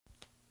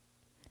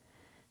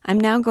I'm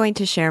now going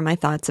to share my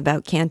thoughts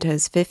about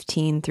Cantos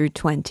 15 through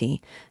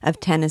 20 of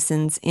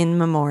Tennyson's In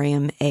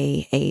Memoriam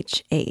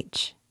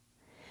A.H.H.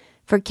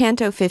 For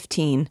Canto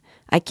 15,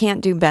 I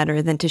can't do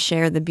better than to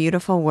share the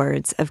beautiful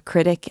words of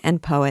critic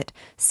and poet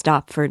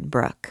Stopford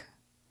Brooke.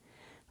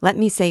 Let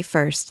me say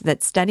first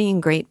that studying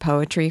great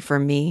poetry for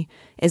me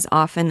is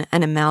often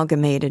an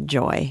amalgamated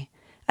joy,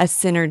 a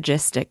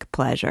synergistic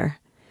pleasure,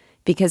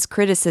 because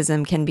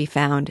criticism can be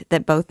found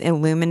that both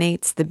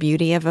illuminates the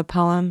beauty of a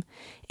poem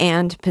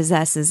and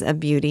possesses a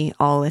beauty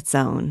all its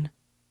own.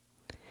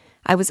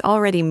 I was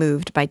already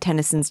moved by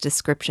Tennyson's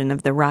description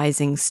of the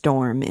rising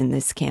storm in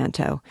this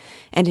canto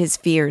and his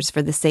fears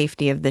for the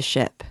safety of the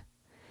ship,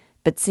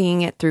 but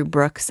seeing it through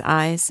Brooke's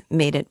eyes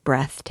made it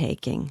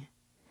breathtaking.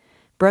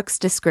 Brooke's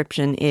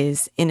description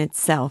is, in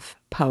itself,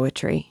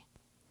 poetry.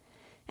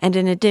 And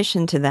in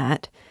addition to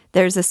that,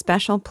 there's a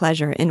special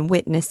pleasure in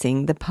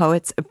witnessing the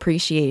poet's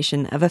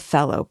appreciation of a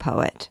fellow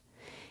poet,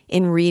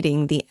 in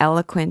reading the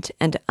eloquent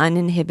and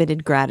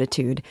uninhibited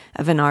gratitude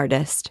of an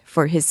artist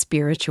for his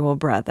spiritual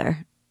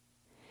brother.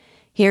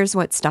 Here's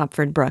what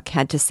Stopford Brooke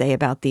had to say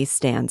about these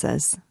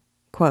stanzas.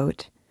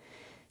 Quote,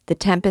 "The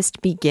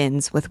tempest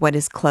begins with what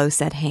is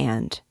close at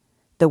hand,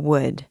 the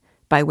wood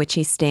by which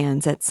he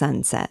stands at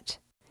sunset.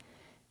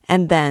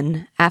 And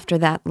then, after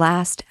that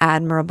last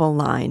admirable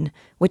line,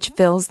 which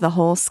fills the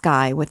whole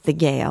sky with the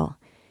gale,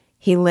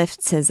 he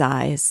lifts his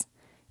eyes,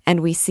 and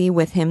we see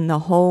with him the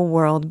whole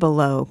world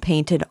below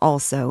painted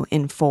also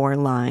in 4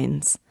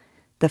 lines,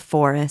 the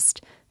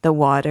forest, the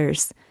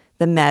waters,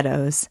 the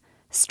meadows,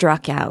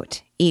 struck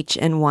out, each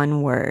in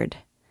one word,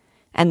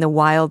 and the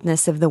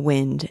wildness of the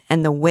wind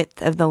and the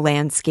width of the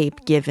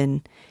landscape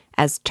given,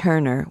 as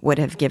Turner would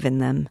have given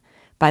them,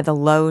 by the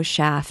low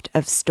shaft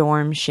of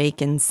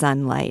storm-shaken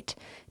sunlight,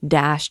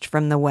 dashed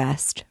from the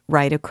west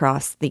right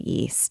across the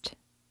east.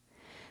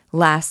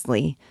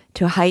 Lastly,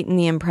 to heighten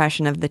the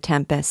impression of the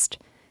tempest,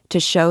 to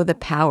show the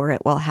power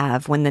it will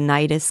have when the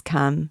night is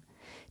come,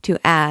 to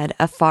add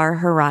a far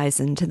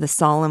horizon to the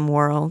solemn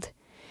world,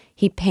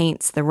 he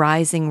paints the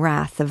rising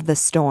wrath of the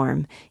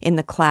storm in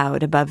the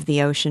cloud above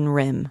the ocean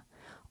rim,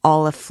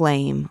 all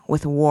aflame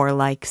with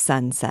warlike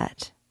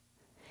sunset.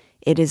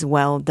 It is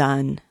well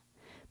done,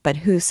 but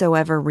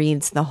whosoever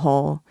reads the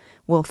whole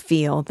will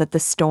feel that the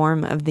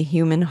storm of the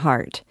human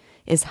heart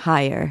is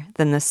higher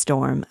than the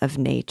storm of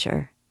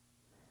nature."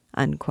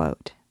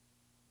 Unquote.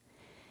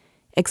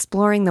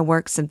 Exploring the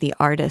works of the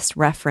artist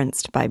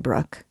referenced by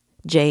Brooke,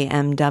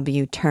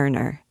 J.M.W.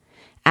 Turner,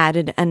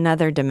 added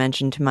another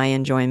dimension to my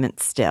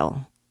enjoyment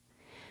still.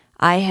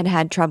 I had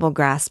had trouble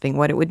grasping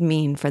what it would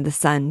mean for the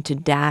sun to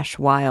dash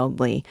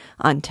wildly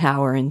on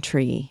tower and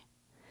tree.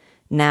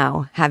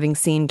 Now, having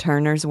seen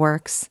Turner's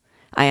works,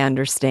 I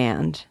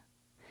understand.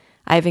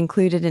 I have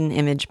included an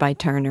image by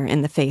Turner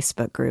in the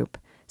Facebook group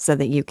so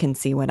that you can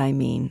see what I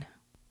mean.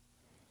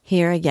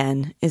 Here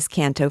again is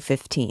Canto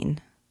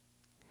 15.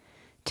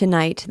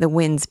 Tonight the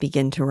winds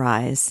begin to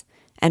rise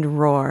and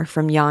roar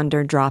from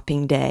yonder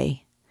dropping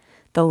day.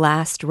 The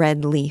last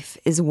red leaf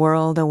is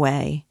whirled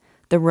away,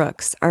 the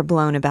rooks are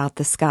blown about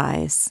the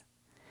skies.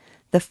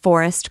 The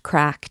forest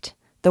cracked,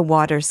 the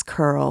waters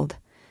curled,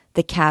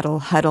 the cattle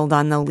huddled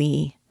on the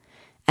lea,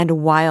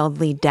 and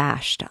wildly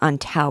dashed on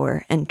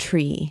tower and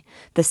tree,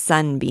 the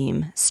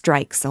sunbeam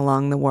strikes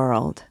along the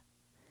world.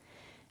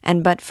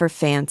 And but for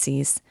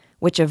fancies,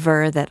 which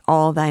aver that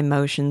all thy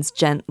motions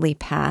gently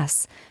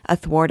pass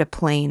athwart a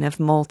plain of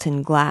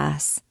molten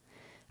glass,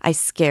 I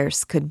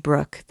scarce could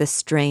brook the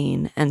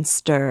strain and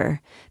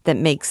stir that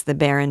makes the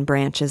barren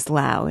branches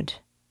loud.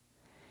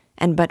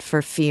 And but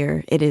for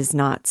fear it is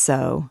not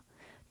so,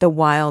 the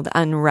wild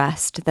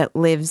unrest that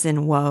lives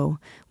in woe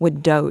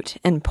would dote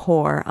and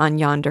pour on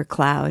yonder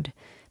cloud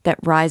that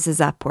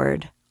rises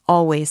upward,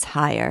 always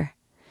higher,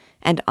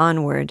 and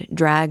onward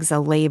drags a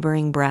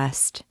laboring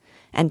breast,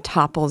 and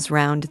topples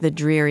round the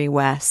dreary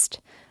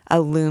west,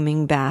 a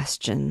looming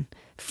bastion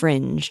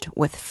fringed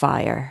with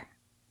fire.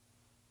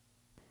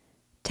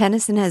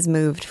 Tennyson has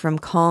moved from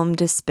calm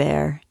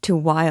despair to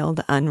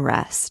wild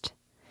unrest,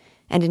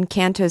 and in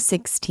Canto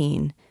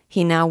 16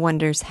 he now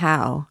wonders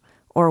how,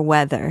 or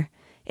whether,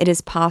 it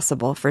is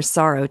possible for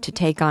sorrow to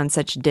take on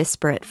such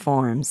disparate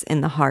forms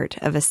in the heart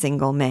of a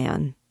single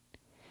man.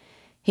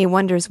 He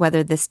wonders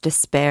whether this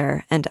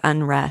despair and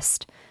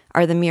unrest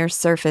are the mere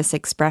surface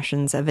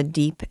expressions of a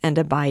deep and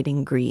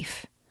abiding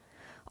grief,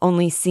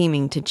 only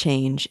seeming to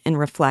change in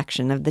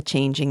reflection of the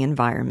changing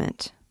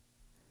environment.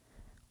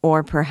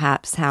 Or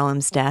perhaps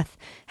Hallam's death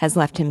has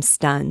left him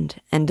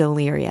stunned and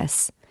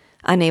delirious,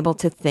 unable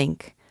to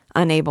think,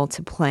 unable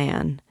to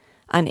plan,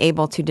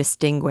 unable to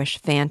distinguish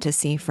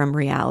fantasy from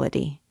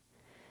reality.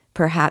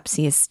 Perhaps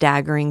he is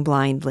staggering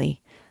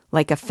blindly,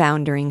 like a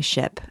foundering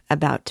ship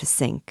about to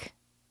sink.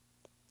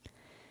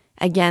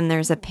 Again,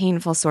 there's a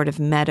painful sort of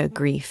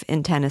meta-grief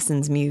in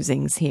Tennyson's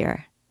musings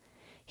here.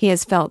 He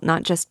has felt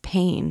not just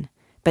pain,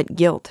 but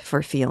guilt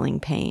for feeling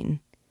pain.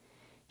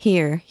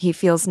 Here, he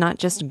feels not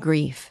just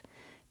grief,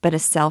 but a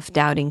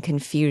self-doubting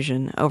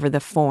confusion over the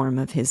form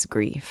of his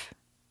grief.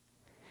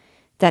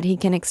 That he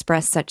can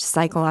express such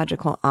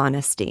psychological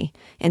honesty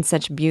in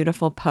such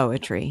beautiful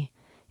poetry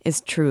is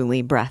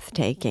truly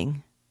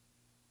breathtaking.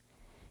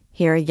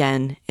 Here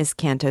again is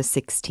Canto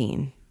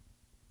 16.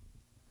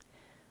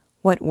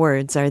 What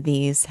words are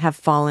these have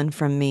fallen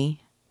from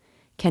me?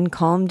 Can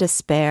calm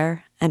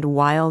despair and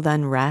wild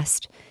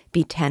unrest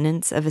be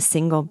tenants of a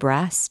single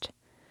breast,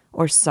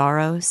 or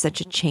sorrow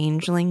such a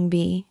changeling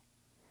be?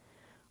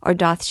 Or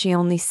doth she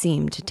only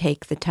seem to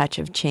take the touch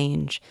of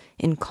change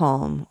in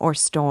calm or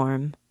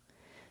storm,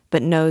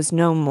 but knows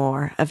no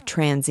more of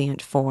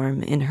transient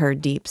form in her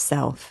deep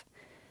self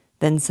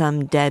than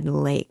some dead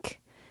lake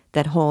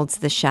that holds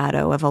the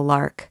shadow of a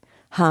lark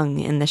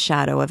hung in the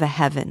shadow of a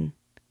heaven?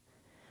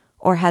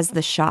 Or has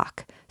the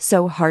shock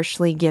so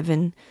harshly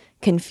given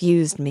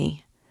confused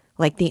me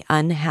like the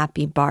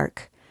unhappy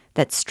bark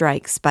that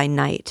strikes by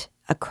night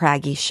a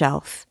craggy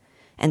shelf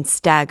and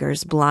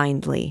staggers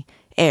blindly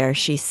ere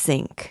she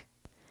sink,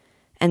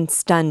 and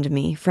stunned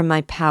me from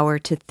my power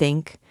to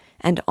think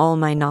and all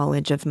my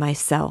knowledge of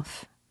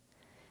myself,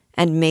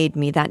 and made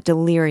me that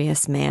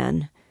delirious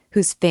man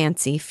whose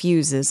fancy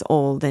fuses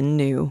old and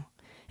new,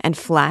 and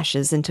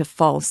flashes into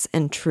false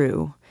and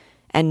true,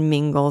 and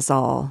mingles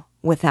all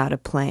without a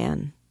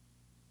plan.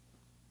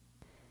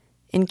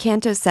 In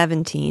Canto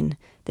 17,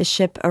 the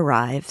ship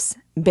arrives,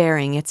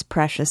 bearing its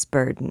precious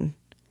burden.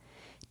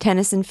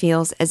 Tennyson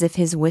feels as if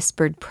his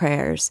whispered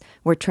prayers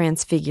were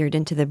transfigured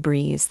into the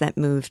breeze that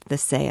moved the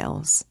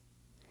sails.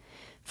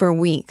 For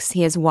weeks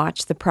he has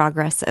watched the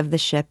progress of the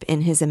ship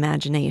in his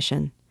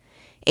imagination,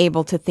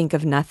 able to think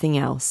of nothing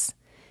else,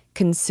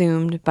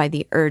 consumed by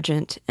the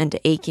urgent and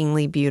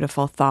achingly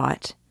beautiful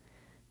thought,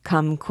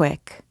 "Come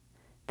quick,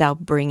 thou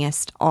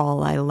bringest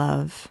all I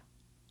love."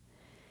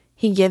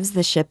 He gives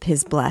the ship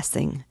his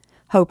blessing,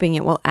 hoping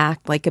it will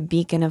act like a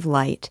beacon of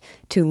light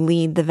to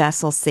lead the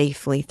vessel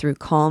safely through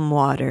calm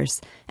waters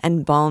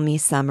and balmy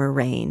summer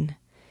rain,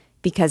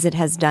 because it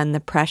has done the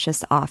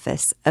precious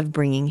office of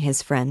bringing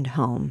his friend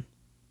home.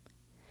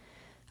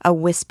 A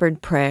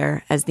whispered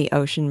prayer as the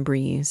ocean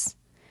breeze,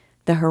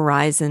 the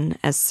horizon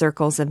as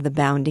circles of the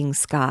bounding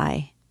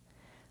sky,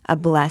 a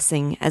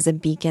blessing as a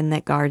beacon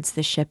that guards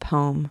the ship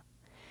home,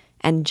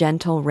 and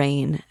gentle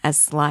rain as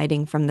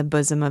sliding from the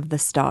bosom of the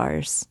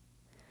stars.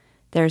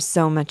 There's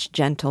so much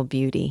gentle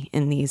beauty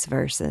in these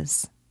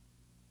verses.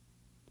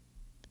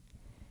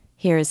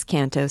 Here is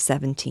Canto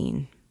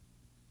 17.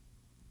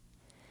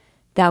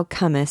 Thou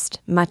comest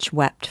much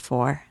wept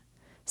for.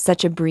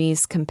 Such a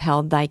breeze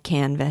compelled thy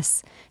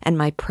canvas, and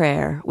my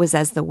prayer was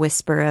as the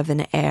whisper of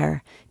an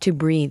air to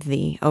breathe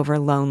thee over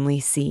lonely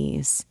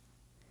seas.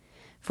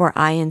 For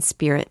I in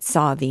spirit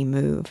saw thee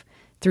move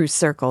through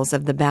circles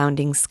of the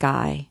bounding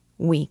sky,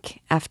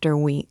 week after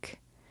week.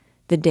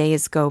 The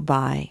days go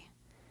by.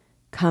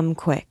 Come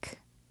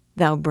quick,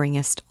 thou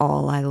bringest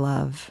all I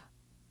love.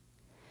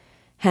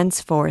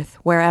 Henceforth,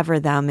 wherever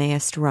thou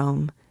mayest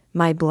roam,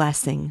 my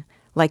blessing,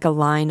 like a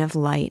line of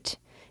light,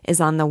 is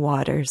on the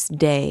waters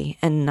day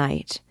and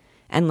night,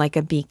 and like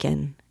a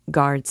beacon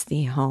guards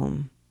thee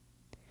home.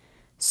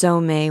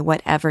 So may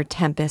whatever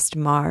tempest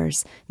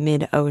mars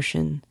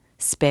mid-ocean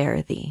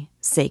spare thee,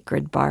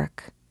 sacred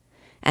bark,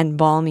 and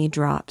balmy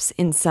drops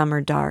in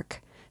summer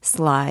dark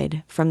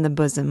slide from the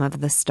bosom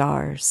of the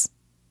stars.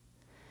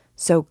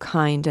 So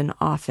kind an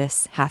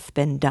office hath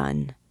been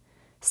done,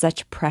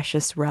 such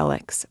precious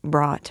relics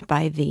brought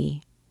by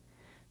thee.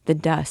 The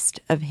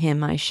dust of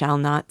him I shall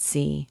not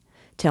see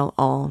till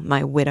all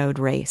my widowed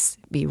race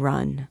be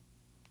run.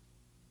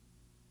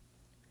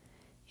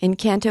 In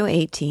Canto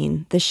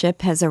 18, the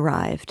ship has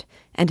arrived,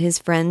 and his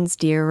friend's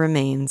dear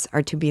remains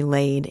are to be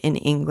laid in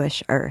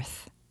English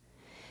earth.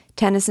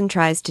 Tennyson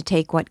tries to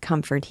take what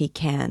comfort he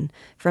can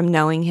from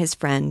knowing his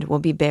friend will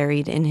be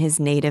buried in his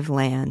native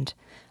land,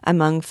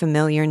 among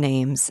familiar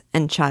names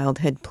and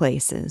childhood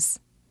places.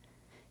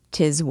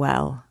 'Tis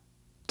well,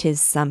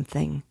 'tis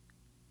something.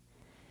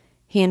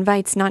 He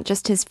invites not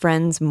just his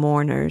friends'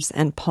 mourners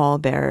and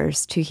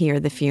pallbearers to hear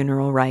the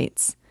funeral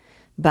rites,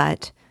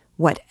 but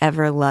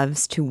whatever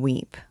loves to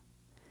weep,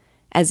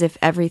 as if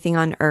everything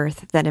on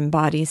earth that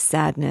embodies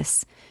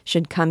sadness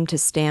should come to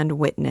stand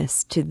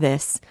witness to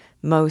this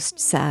most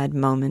sad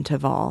moment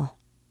of all.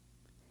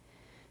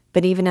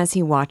 But even as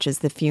he watches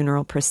the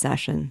funeral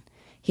procession,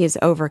 he is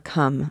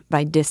overcome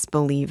by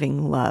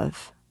disbelieving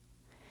love.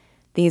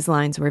 These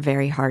lines were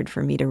very hard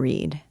for me to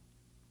read.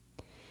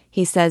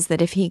 He says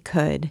that if he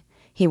could,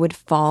 he would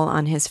fall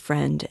on his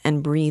friend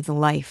and breathe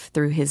life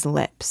through his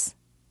lips.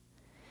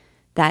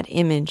 That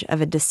image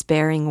of a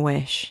despairing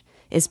wish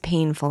is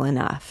painful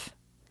enough,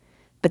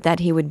 but that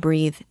he would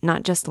breathe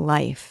not just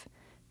life,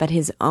 but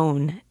his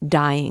own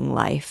dying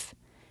life,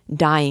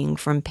 dying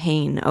from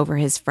pain over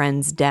his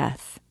friend's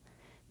death,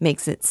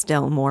 makes it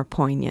still more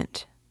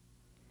poignant.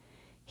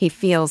 He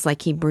feels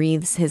like he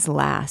breathes his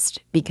last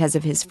because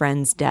of his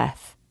friend's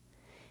death,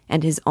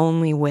 and his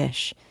only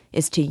wish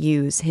is to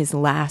use his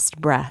last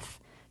breath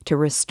to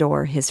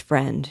restore his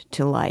friend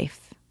to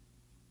life.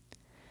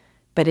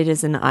 But it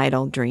is an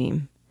idle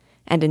dream,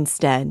 and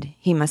instead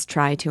he must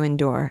try to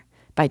endure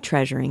by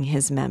treasuring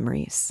his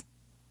memories.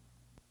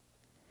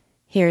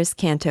 Here's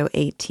Canto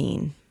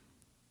 18.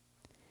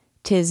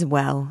 'Tis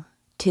well,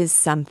 'tis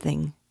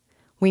something.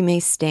 We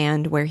may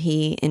stand where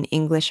he in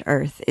English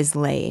earth is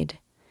laid,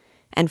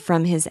 and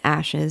from his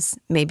ashes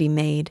may be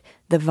made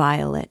the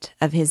violet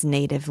of his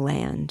native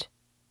land.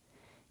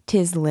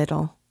 'Tis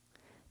little,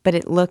 but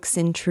it looks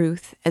in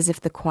truth as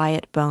if the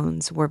quiet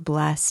bones were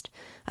blessed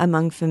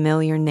among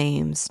familiar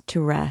names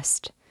to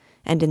rest,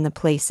 and in the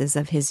places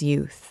of his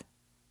youth.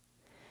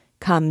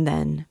 Come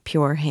then,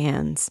 pure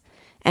hands,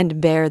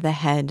 and bear the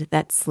head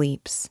that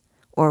sleeps,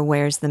 or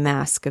wears the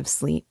mask of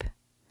sleep.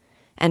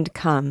 And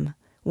come,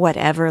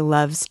 whatever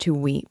loves to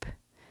weep,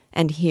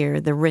 and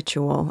hear the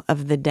ritual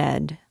of the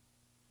dead.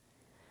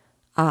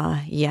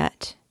 Ah,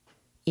 yet,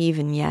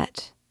 even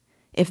yet,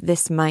 if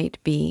this might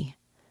be,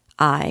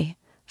 I,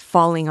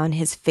 falling on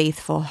his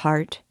faithful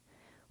heart,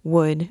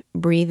 would,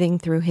 breathing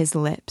through his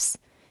lips,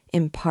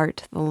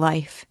 impart the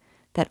life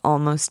that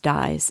almost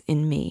dies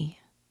in me,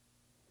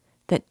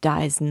 that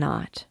dies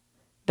not,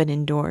 but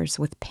endures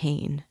with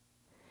pain,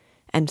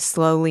 and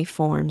slowly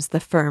forms the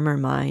firmer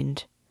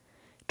mind,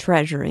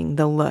 treasuring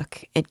the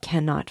look it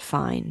cannot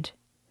find,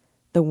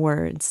 the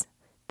words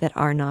that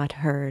are not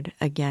heard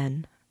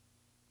again.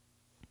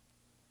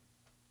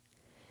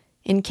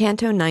 In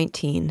Canto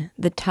 19,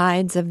 the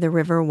tides of the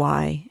River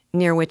Wye,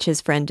 near which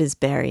his friend is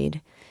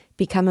buried,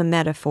 become a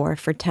metaphor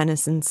for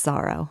Tennyson's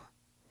sorrow.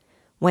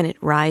 When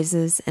it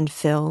rises and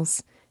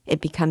fills, it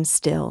becomes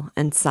still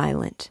and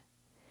silent.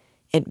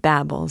 It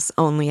babbles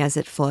only as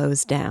it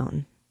flows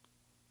down.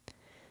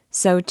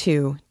 So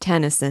too,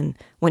 Tennyson,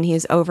 when he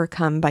is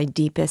overcome by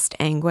deepest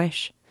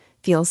anguish,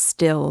 feels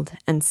stilled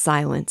and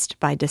silenced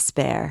by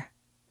despair,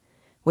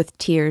 with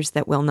tears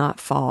that will not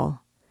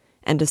fall,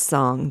 and a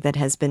song that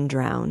has been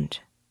drowned.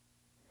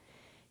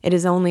 It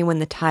is only when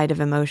the tide of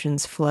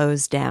emotions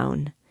flows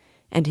down,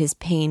 and his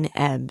pain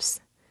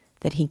ebbs,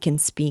 that he can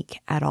speak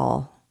at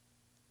all.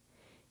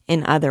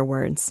 In other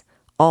words,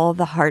 all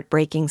the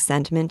heartbreaking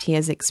sentiment he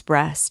has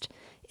expressed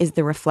is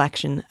the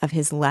reflection of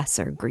his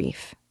lesser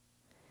grief.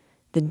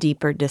 The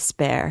deeper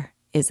despair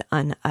is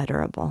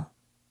unutterable.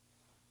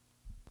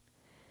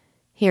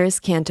 Here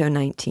is Canto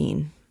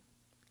 19.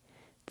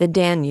 The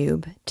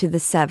Danube to the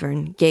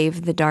Severn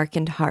gave the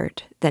darkened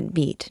heart that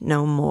beat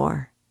no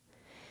more.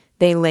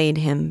 They laid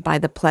him by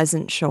the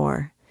pleasant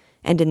shore,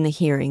 and in the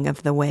hearing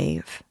of the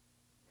wave.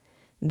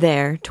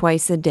 There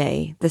twice a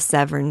day the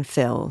Severn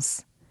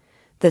fills.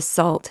 The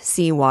salt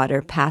sea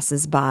water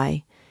passes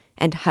by,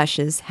 and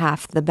hushes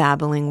half the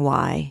babbling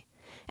Wye,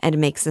 and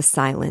makes a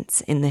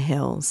silence in the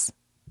hills.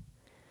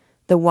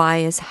 The Wye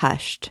is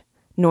hushed,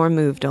 nor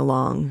moved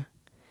along,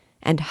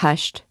 and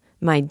hushed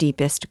my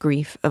deepest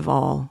grief of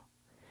all.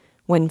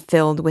 When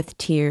filled with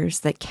tears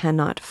that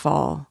cannot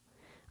fall,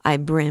 I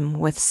brim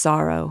with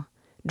sorrow,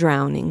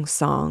 drowning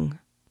song.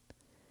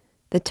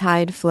 The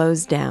tide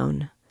flows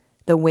down,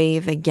 the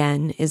wave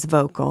again is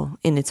vocal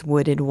in its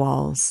wooded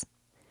walls.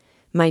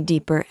 My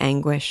deeper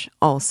anguish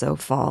also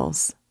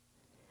falls,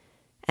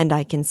 and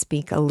I can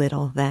speak a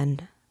little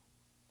then.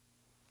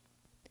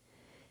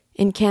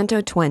 In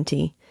Canto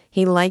 20,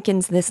 he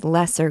likens this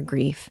lesser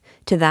grief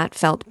to that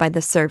felt by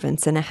the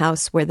servants in a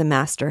house where the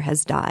master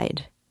has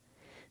died.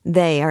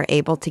 They are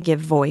able to give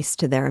voice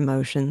to their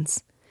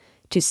emotions,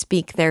 to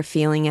speak their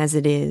feeling as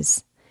it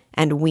is,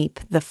 and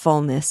weep the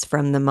fullness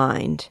from the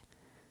mind,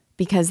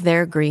 because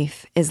their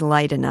grief is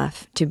light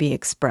enough to be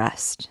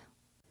expressed.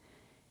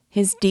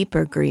 His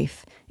deeper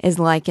grief is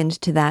likened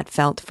to that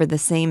felt for the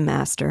same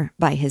master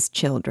by his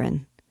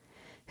children,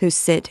 who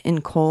sit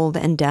in cold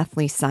and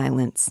deathly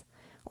silence,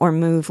 or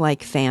move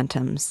like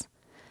phantoms,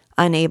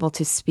 unable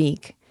to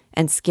speak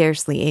and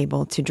scarcely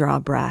able to draw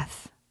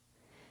breath.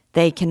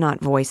 They cannot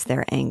voice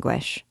their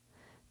anguish,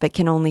 but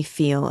can only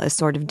feel a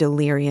sort of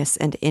delirious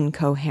and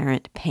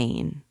incoherent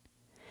pain.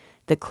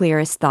 The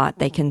clearest thought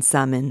they can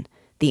summon,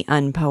 the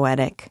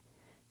unpoetic,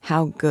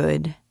 how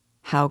good,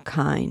 how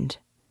kind,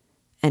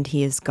 and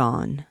he is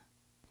gone.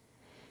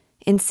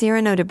 In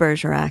Cyrano de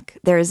Bergerac,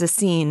 there is a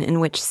scene in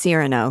which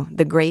Cyrano,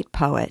 the great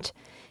poet,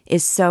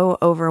 is so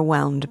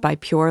overwhelmed by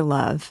pure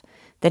love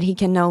that he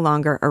can no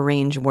longer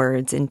arrange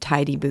words in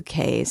tidy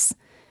bouquets,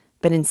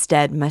 but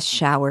instead must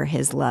shower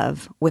his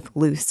love with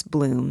loose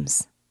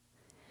blooms.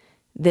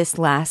 This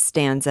last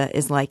stanza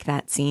is like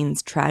that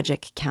scene's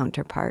tragic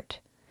counterpart,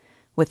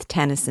 with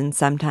Tennyson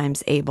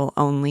sometimes able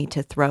only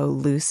to throw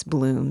loose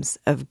blooms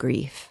of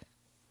grief.